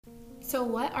So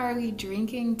what are we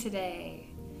drinking today?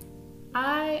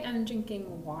 I am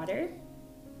drinking water,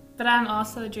 but I'm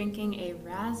also drinking a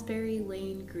Raspberry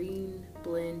Lane Green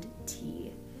Blend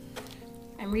tea.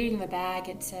 I'm reading the bag.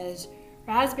 It says,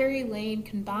 Raspberry Lane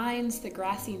combines the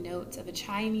grassy notes of a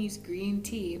Chinese green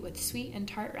tea with sweet and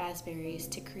tart raspberries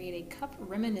to create a cup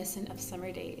reminiscent of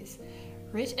summer days.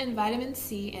 Rich in vitamin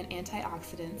C and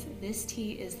antioxidants, this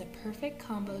tea is the perfect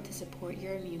combo to support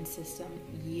your immune system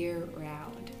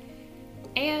year-round.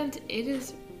 And it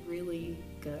is really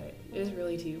good. It is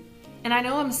really too. And I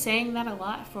know I'm saying that a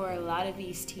lot for a lot of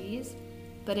these teas,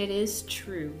 but it is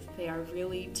true. They are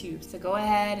really too. So go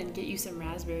ahead and get you some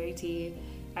raspberry tea.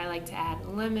 I like to add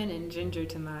lemon and ginger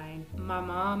to mine. My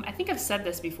mom, I think I've said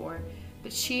this before,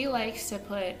 but she likes to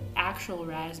put actual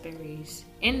raspberries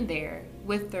in there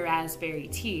with the raspberry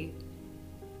tea,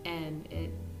 and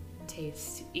it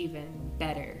tastes even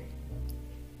better.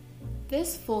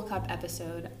 This Full Cup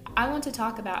episode, I want to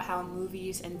talk about how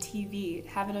movies and TV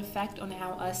have an effect on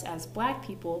how us as Black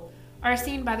people are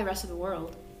seen by the rest of the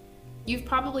world. You've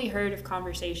probably heard of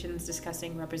conversations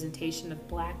discussing representation of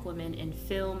Black women in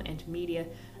film and media,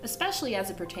 especially as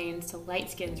it pertains to light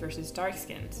skins versus dark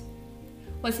skins.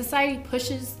 What society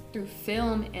pushes through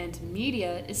film and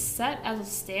media is set as a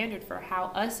standard for how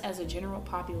us as a general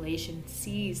population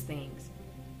sees things.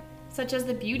 Such as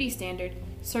the beauty standard,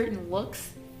 certain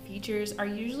looks, features are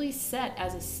usually set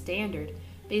as a standard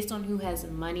based on who has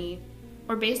money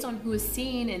or based on who is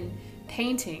seen in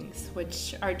paintings,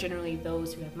 which are generally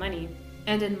those who have money,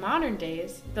 and in modern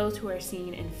days, those who are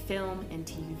seen in film and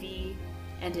TV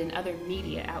and in other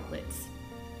media outlets.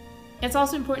 It's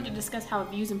also important to discuss how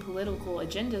views and political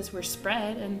agendas were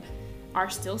spread and are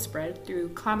still spread through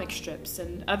comic strips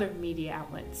and other media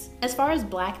outlets. As far as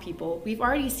Black people, we've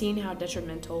already seen how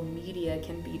detrimental media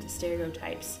can be to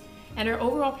stereotypes and our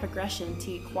overall progression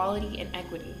to equality and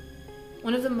equity,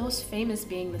 one of the most famous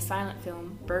being the silent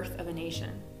film Birth of a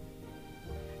Nation.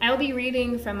 I will be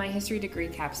reading from my history degree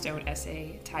capstone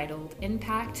essay titled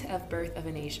Impact of Birth of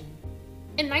a Nation.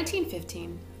 In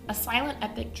 1915, a silent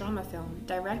epic drama film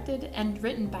directed and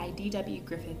written by D.W.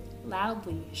 Griffith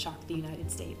loudly shocked the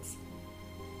United States.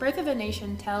 Birth of a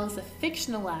Nation tells a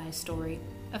fictionalized story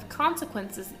of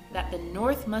consequences that the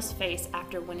North must face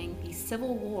after winning the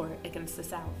Civil War against the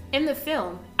South. In the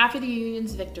film, after the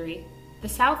Union's victory, the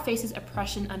South faces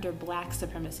oppression under Black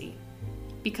supremacy.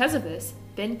 Because of this,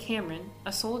 Ben Cameron,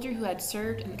 a soldier who had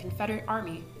served in the Confederate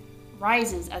Army,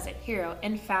 rises as a hero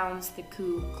and founds the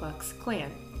Ku Klux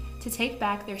Klan to take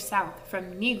back their South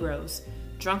from Negroes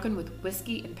drunken with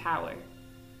whiskey and power.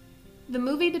 The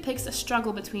movie depicts a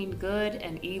struggle between good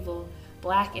and evil,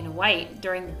 Black and white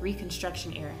during the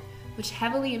Reconstruction era, which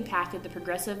heavily impacted the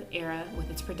Progressive era with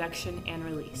its production and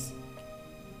release.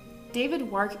 David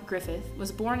Wark Griffith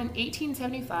was born in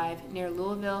 1875 near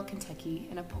Louisville, Kentucky,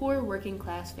 in a poor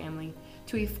working-class family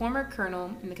to a former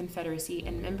colonel in the Confederacy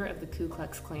and member of the Ku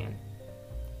Klux Klan.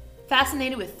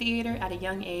 Fascinated with theater at a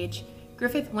young age,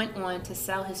 Griffith went on to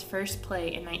sell his first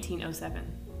play in 1907.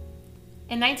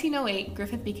 In 1908,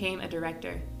 Griffith became a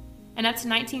director, and up to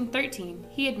 1913,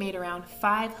 he had made around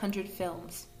 500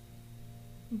 films.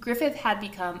 Griffith had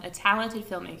become a talented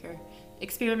filmmaker,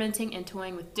 experimenting and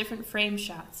toying with different frame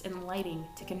shots and lighting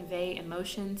to convey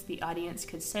emotions the audience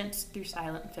could sense through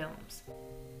silent films.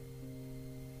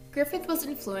 Griffith was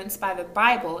influenced by the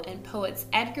Bible and poets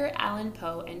Edgar Allan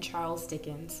Poe and Charles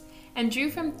Dickens, and drew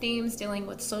from themes dealing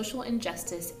with social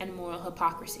injustice and moral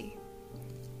hypocrisy.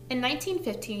 In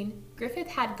 1915, Griffith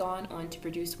had gone on to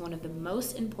produce one of the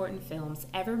most important films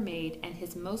ever made and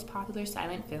his most popular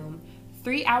silent film,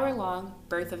 3-hour-long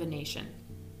Birth of a Nation.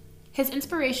 His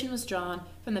inspiration was drawn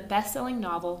from the best-selling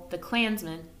novel The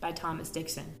Klansman by Thomas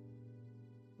Dixon.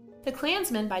 The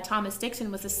Klansman by Thomas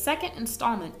Dixon was the second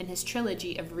installment in his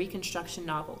trilogy of Reconstruction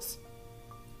novels.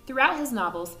 Throughout his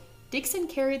novels, Dixon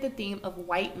carried the theme of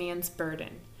white man's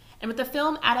burden, and with the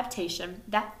film adaptation,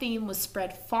 that theme was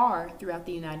spread far throughout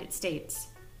the United States.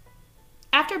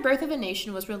 After Birth of a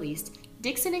Nation was released,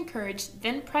 Dixon encouraged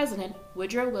then-President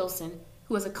Woodrow Wilson,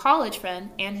 who was a college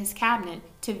friend, and his cabinet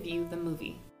to view the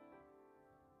movie.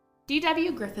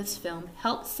 D.W. Griffith's film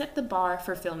helped set the bar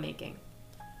for filmmaking.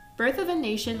 Birth of a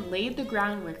Nation laid the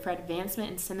groundwork for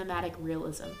advancement in cinematic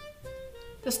realism.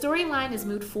 The storyline is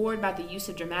moved forward by the use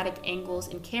of dramatic angles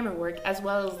and camera work as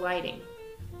well as lighting.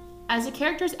 As the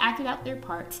characters acted out their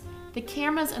parts, the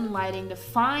cameras and lighting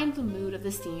defined the mood of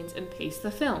the scenes and paced the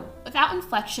film. Without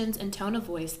inflections and tone of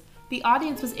voice, the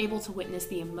audience was able to witness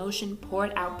the emotion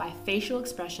poured out by facial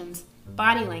expressions,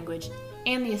 body language,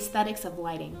 and the aesthetics of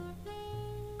lighting.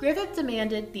 Griffith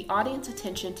demanded the audience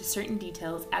attention to certain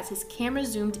details as his camera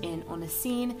zoomed in on a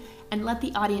scene and let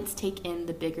the audience take in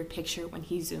the bigger picture when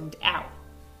he zoomed out.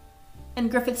 In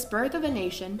Griffith's Birth of a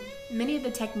Nation, many of the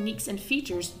techniques and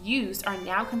features used are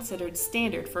now considered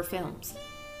standard for films.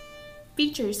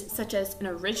 Features such as an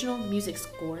original music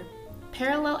score,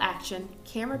 parallel action,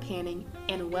 camera panning,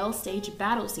 and well-staged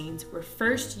battle scenes were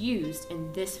first used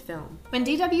in this film. When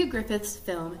D.W. Griffith's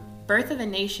film, Birth of a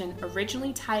Nation,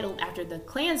 originally titled after The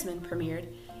Klansman, premiered,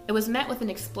 it was met with an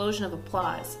explosion of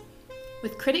applause,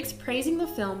 with critics praising the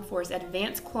film for its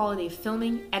advanced quality of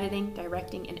filming, editing,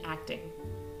 directing, and acting.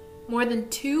 More than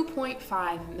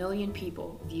 2.5 million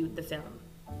people viewed the film.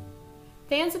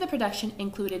 Fans of the production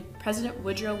included President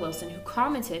Woodrow Wilson, who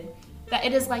commented that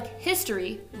it is like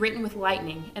history written with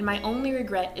lightning, and my only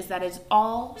regret is that it is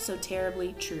all so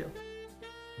terribly true.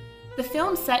 The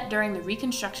film, set during the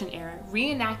Reconstruction era,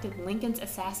 reenacted Lincoln's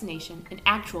assassination, an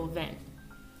actual event.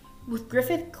 With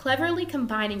Griffith cleverly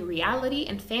combining reality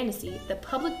and fantasy, the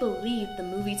public believed the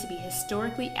movie to be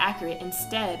historically accurate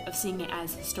instead of seeing it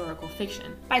as historical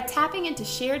fiction. By tapping into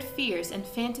shared fears and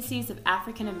fantasies of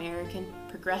African American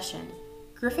progression,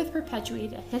 Griffith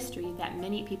perpetuated a history that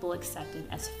many people accepted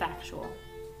as factual.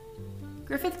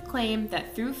 Griffith claimed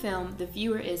that through film, the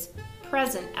viewer is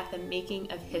present at the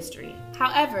making of history.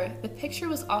 However, the picture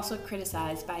was also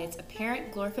criticized by its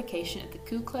apparent glorification of the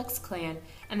Ku Klux Klan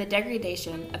and the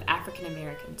degradation of African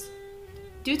Americans.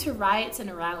 Due to riots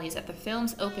and rallies at the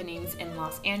film's openings in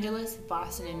Los Angeles,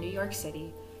 Boston, and New York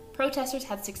City, protesters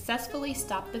had successfully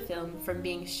stopped the film from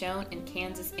being shown in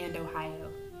Kansas and Ohio.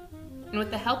 And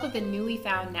with the help of the newly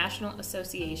found National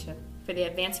Association for the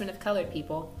Advancement of Colored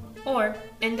People, or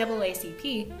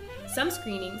NAACP, some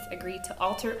screenings agreed to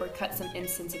alter or cut some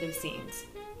insensitive scenes.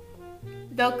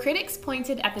 Though critics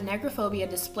pointed at the negrophobia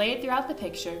displayed throughout the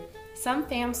picture, some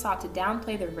fans sought to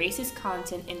downplay the racist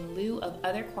content in lieu of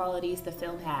other qualities the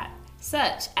film had,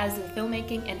 such as the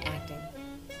filmmaking and acting.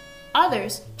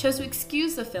 Others chose to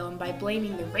excuse the film by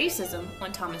blaming the racism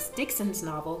on Thomas Dixon's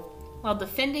novel while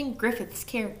defending Griffith's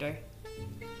character.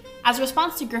 As a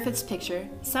response to Griffith's picture,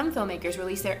 some filmmakers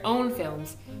released their own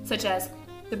films, such as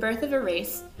The Birth of a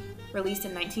Race, released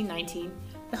in 1919,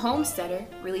 The Homesteader,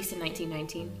 released in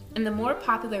 1919, and the more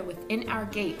popular Within Our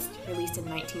Gates, released in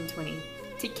 1920,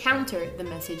 to counter the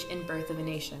message in Birth of a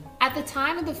Nation. At the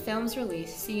time of the film's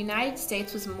release, the United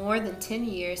States was more than 10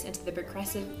 years into the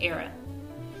Progressive Era.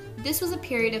 This was a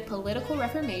period of political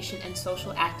reformation and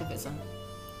social activism.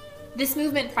 This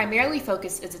movement primarily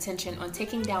focused its attention on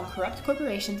taking down corrupt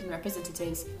corporations and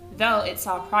representatives, though it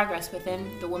saw progress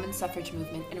within the women's suffrage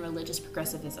movement and religious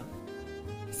progressivism.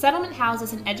 Settlement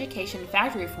houses and education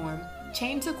factory reform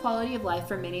changed the quality of life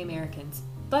for many Americans,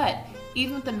 but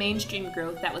even with the mainstream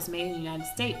growth that was made in the United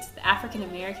States, the African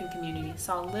American community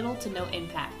saw little to no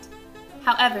impact.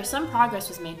 However, some progress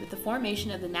was made with the formation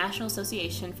of the National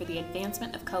Association for the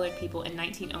Advancement of Colored People in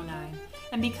 1909,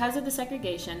 and because of the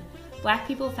segregation, Black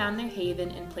people found their haven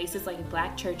in places like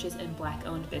Black churches and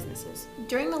Black-owned businesses.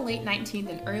 During the late 19th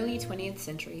and early 20th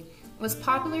century, it was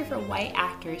popular for white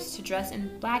actors to dress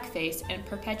in blackface and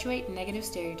perpetuate negative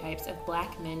stereotypes of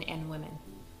Black men and women.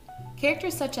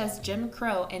 Characters such as Jim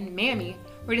Crow and Mammy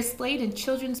were displayed in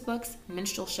children's books,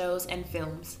 minstrel shows, and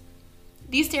films.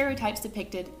 These stereotypes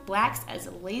depicted Blacks as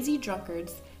lazy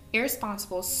drunkards,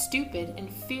 irresponsible, stupid,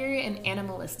 inferior, and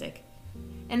animalistic.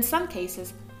 In some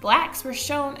cases, Blacks were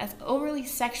shown as overly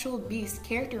sexual beasts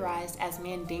characterized as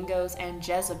mandingos and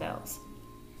Jezebels.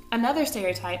 Another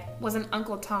stereotype was an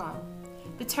Uncle Tom.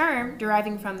 The term,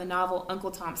 deriving from the novel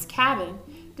Uncle Tom's Cabin,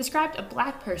 described a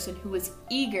Black person who was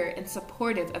eager and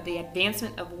supportive of the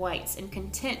advancement of whites and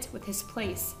content with his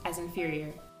place as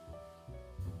inferior.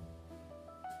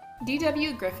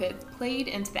 D.W. Griffith played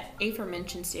into the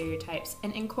aforementioned stereotypes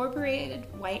and incorporated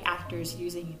white actors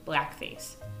using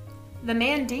blackface. The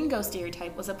Mandingo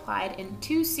stereotype was applied in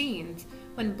 2 scenes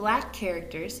when Black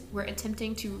characters were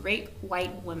attempting to rape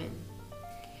white women.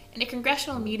 In a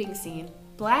congressional meeting scene,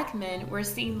 Black men were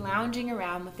seen lounging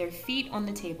around with their feet on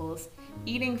the tables,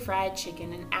 eating fried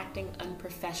chicken and acting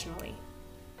unprofessionally.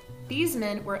 These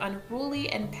men were unruly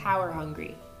and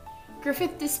power-hungry.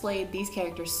 Griffith displayed these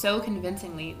characters so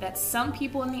convincingly that some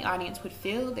people in the audience would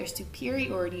feel their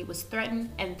superiority was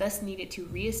threatened and thus needed to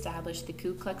re-establish the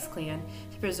Ku Klux Klan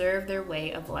to preserve their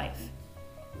way of life.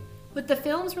 With the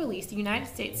film's release, the United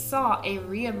States saw a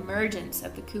re-emergence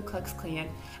of the Ku Klux Klan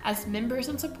as members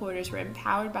and supporters were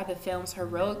empowered by the film's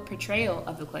heroic portrayal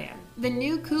of the Klan. The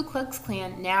new Ku Klux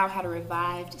Klan now had a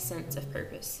revived sense of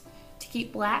purpose: to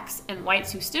keep Blacks and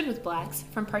whites who stood with Blacks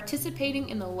from participating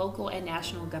in the local and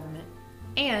national government,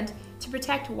 and to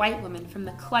protect white women from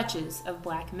the clutches of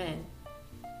Black men.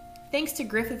 Thanks to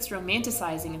Griffith's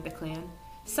romanticizing of the Klan,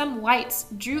 some whites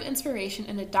drew inspiration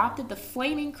and adopted the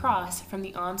flaming cross from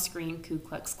the on-screen Ku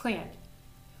Klux Klan.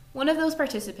 One of those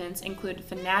participants included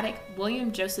fanatic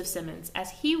William Joseph Simmons,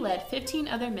 as he led 15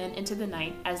 other men into the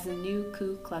night as the new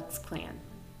Ku Klux Klan.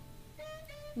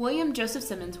 William Joseph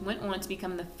Simmons went on to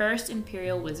become the first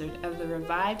Imperial Wizard of the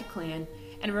revived Klan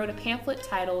and wrote a pamphlet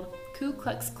titled Ku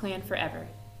Klux Klan Forever.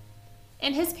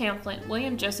 In his pamphlet,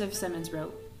 William Joseph Simmons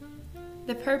wrote,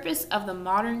 "The purpose of the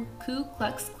modern Ku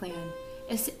Klux Klan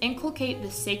is to inculcate the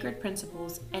sacred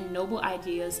principles and noble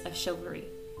ideas of chivalry,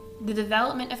 the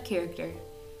development of character,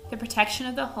 the protection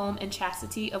of the home and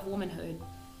chastity of womanhood,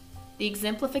 the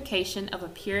exemplification of a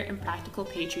pure and practical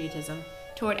patriotism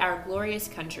toward our glorious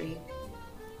country,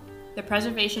 the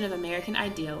preservation of American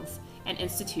ideals and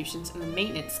institutions, and the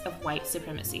maintenance of white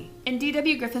supremacy." In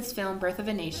D.W. Griffith's film Birth of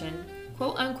a Nation,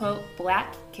 quote-unquote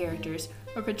black characters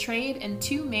were portrayed in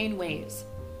two main ways.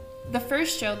 The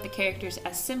first showed the characters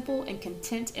as simple and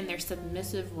content in their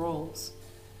submissive roles.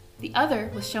 The other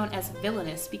was shown as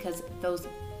villainous because those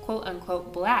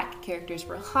quote-unquote black characters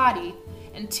were haughty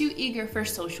and too eager for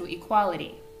social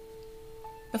equality.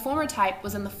 The former type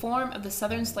was in the form of the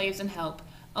Southern slaves and help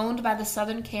owned by the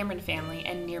Southern Cameron family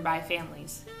and nearby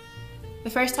families. The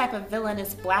first type of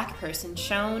villainous black person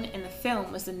shown in the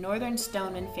film was the Northern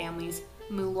Stoneman family's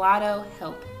mulatto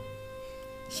help.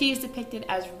 She is depicted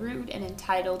as rude and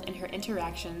entitled in her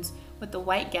interactions with the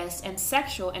white guests and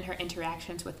sexual in her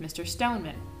interactions with Mr.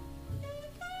 Stoneman.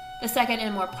 The second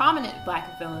and more prominent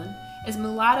black villain is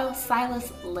mulatto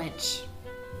Silas Lynch.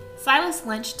 Silas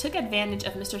Lynch took advantage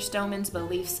of Mr. Stoneman's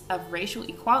beliefs of racial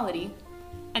equality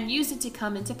and used it to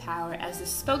come into power as the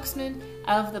spokesman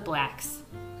of the blacks.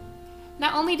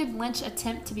 Not only did Lynch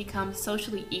attempt to become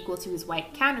socially equal to his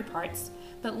white counterparts,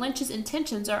 but Lynch's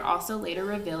intentions are also later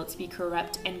revealed to be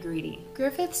corrupt and greedy.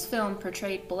 Griffith's film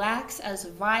portrayed blacks as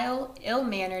vile,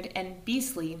 ill-mannered, and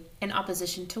beastly in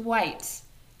opposition to whites.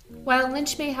 While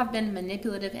Lynch may have been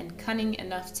manipulative and cunning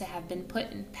enough to have been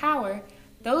put in power,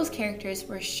 those characters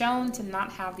were shown to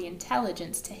not have the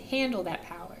intelligence to handle that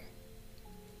power.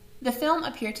 The film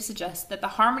appeared to suggest that the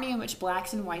harmony in which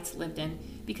blacks and whites lived in,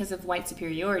 because of white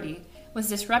superiority, was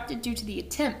disrupted due to the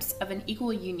attempts of an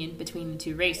equal union between the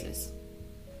two races.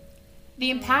 The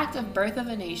impact of Birth of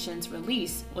a Nation's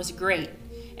release was great,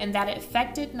 in that it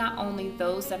affected not only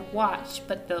those that watched,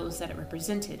 but those that it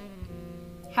represented.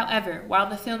 However, while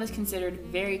the film is considered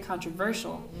very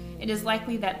controversial, it is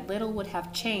likely that little would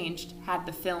have changed had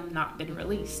the film not been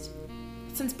released.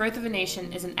 Since Birth of a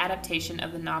Nation is an adaptation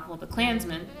of the novel The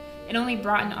Klansman, it only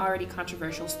brought an already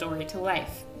controversial story to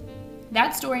life.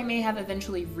 That story may have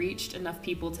eventually reached enough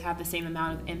people to have the same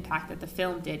amount of impact that the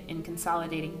film did in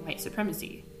consolidating white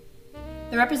supremacy.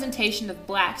 The representation of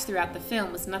blacks throughout the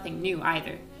film was nothing new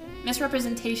either.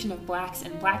 Misrepresentation of blacks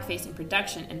and blackface in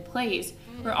production and plays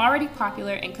were already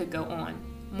popular and could go on,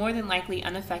 more than likely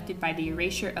unaffected by the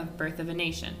erasure of Birth of a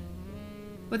Nation.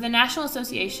 With the National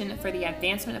Association for the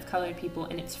Advancement of Colored People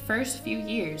in its first few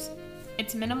years,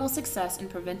 its minimal success in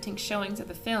preventing showings of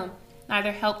the film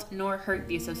neither helped nor hurt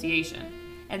the association,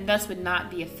 and thus would not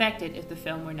be affected if the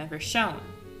film were never shown.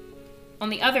 On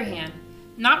the other hand,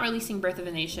 not releasing Birth of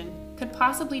a Nation could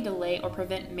possibly delay or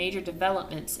prevent major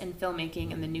developments in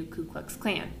filmmaking in the new Ku Klux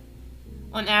Klan.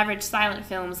 On average, silent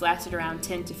films lasted around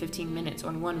 10 to 15 minutes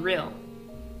on one reel.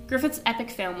 Griffith's epic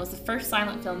film was the first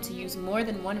silent film to use more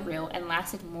than one reel and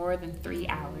lasted more than 3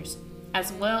 hours,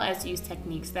 as well as use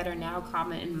techniques that are now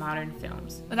common in modern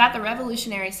films. Without the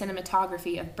revolutionary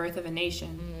cinematography of Birth of a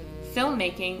Nation,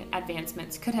 filmmaking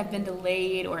advancements could have been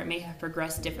delayed or it may have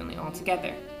progressed differently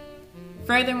altogether.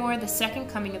 Furthermore, the second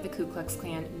coming of the Ku Klux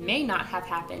Klan may not have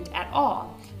happened at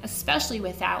all, especially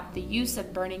without the use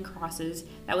of burning crosses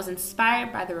that was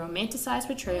inspired by the romanticized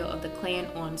portrayal of the Klan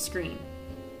on screen.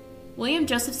 William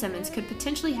Joseph Simmons could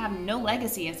potentially have no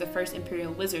legacy as the first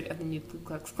Imperial Wizard of the new Ku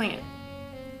Klux Klan.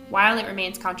 While it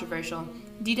remains controversial,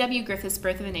 D.W. Griffith's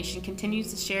Birth of a Nation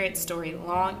continues to share its story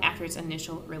long after its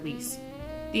initial release.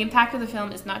 The impact of the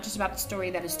film is not just about the story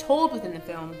that is told within the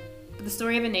film, but the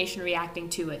story of a nation reacting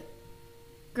to it.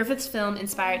 Griffith's film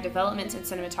inspired developments in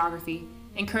cinematography,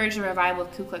 encouraged the revival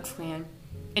of Ku Klux Klan,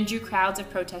 and drew crowds of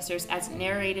protesters as it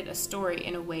narrated a story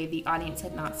in a way the audience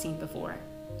had not seen before.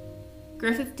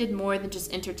 Griffith did more than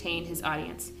just entertain his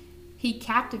audience. He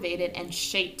captivated and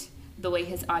shaped the way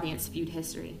his audience viewed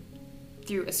history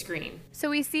through a screen. So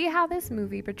we see how this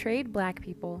movie portrayed black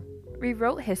people,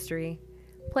 rewrote history,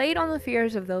 played on the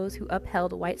fears of those who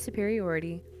upheld white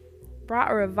superiority,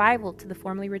 brought a revival to the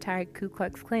formerly retired Ku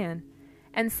Klux Klan,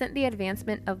 and sent the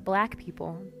advancement of black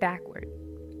people backward.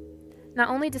 Not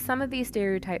only do some of these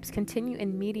stereotypes continue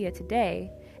in media today,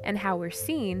 and how we're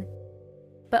seen,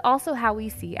 but also how we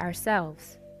see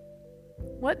ourselves.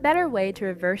 What better way to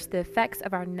reverse the effects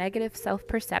of our negative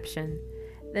self-perception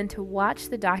than to watch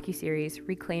the docuseries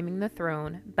Reclaiming the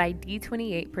Throne by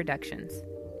D28 Productions.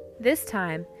 This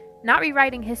time, not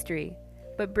rewriting history,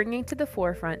 but bringing to the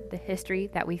forefront the history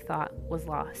that we thought was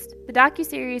lost. The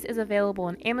docuseries is available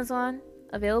on Amazon,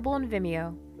 available on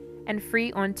Vimeo, and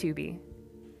free on Tubi.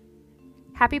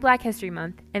 Happy Black History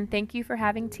Month, and thank you for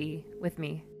having tea with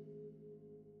me.